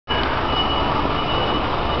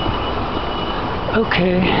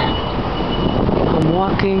Okay, I'm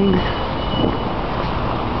walking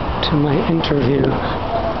to my interview.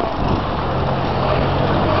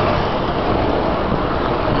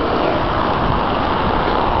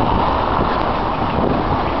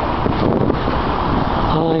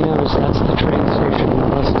 All I know is that's the train station, the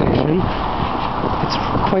bus station. It's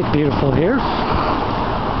quite beautiful here.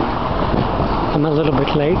 I'm a little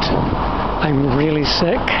bit late. I'm really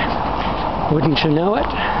sick. Wouldn't you know it?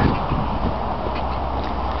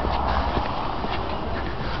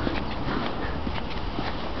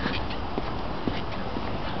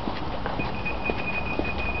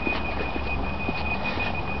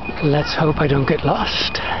 Let's hope I don't get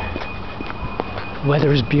lost. The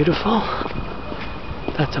weather is beautiful.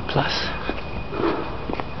 That's a plus.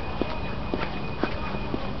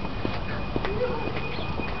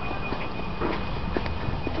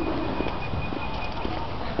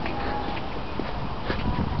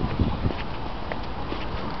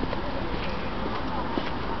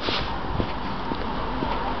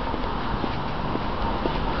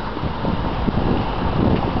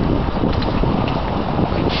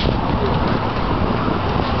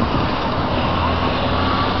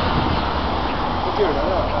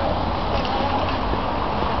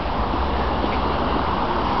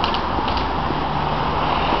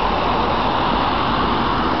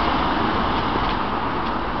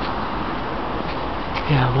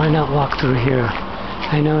 Yeah, why not walk through here?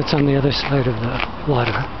 I know it's on the other side of the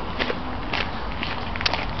water.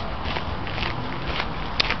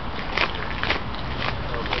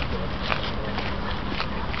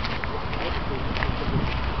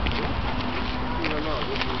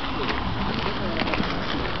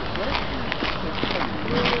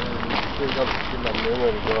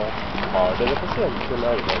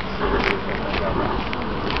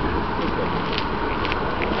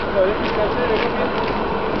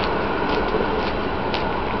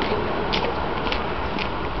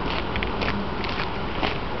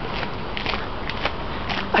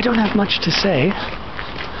 I don't have much to say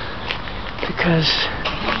because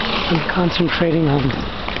I'm concentrating on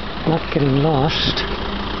not getting lost.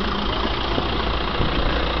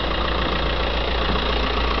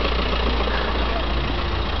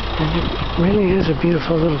 And it really is a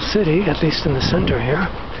beautiful little city, at least in the center here.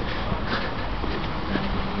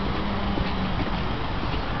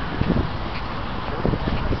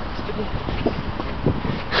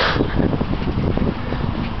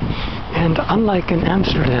 And unlike in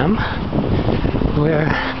Amsterdam, where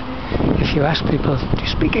if you ask people, do you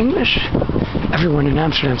speak English? Everyone in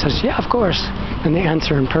Amsterdam says, yeah, of course. And they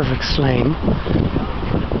answer in perfect slang.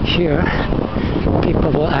 Here,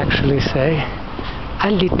 people will actually say,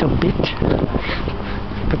 a little bit.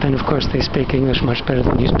 But then, of course, they speak English much better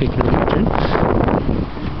than you speak Norwegian.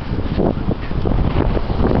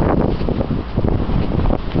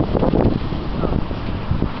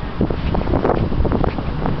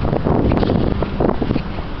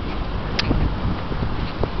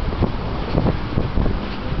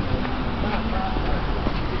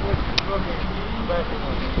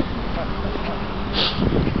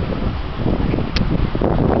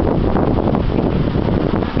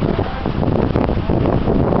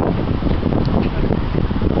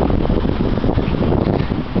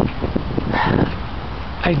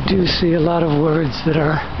 I do see a lot of words that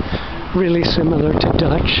are really similar to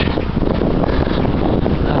Dutch,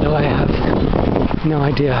 although I have no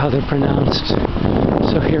idea how they're pronounced.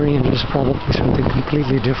 Saharian is probably something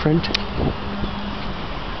completely different.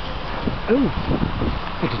 Oh,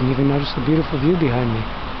 I didn't even notice the beautiful view behind me.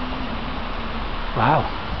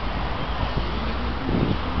 Wow.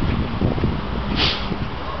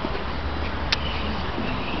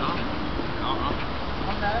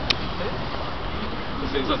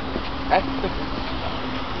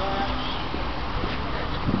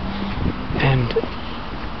 And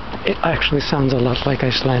it actually sounds a lot like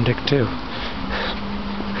Icelandic too.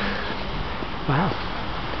 Wow.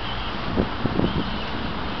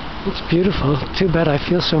 It's beautiful. Too bad I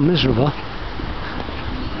feel so miserable.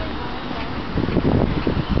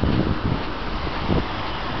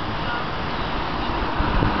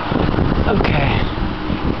 Okay.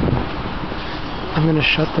 I'm gonna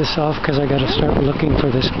shut this off because I gotta start looking for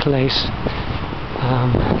this place,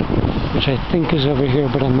 which I think is over here,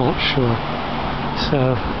 but I'm not sure.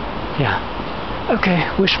 So, yeah. Okay,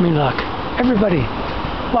 wish me luck. Everybody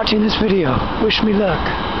watching this video, wish me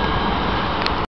luck.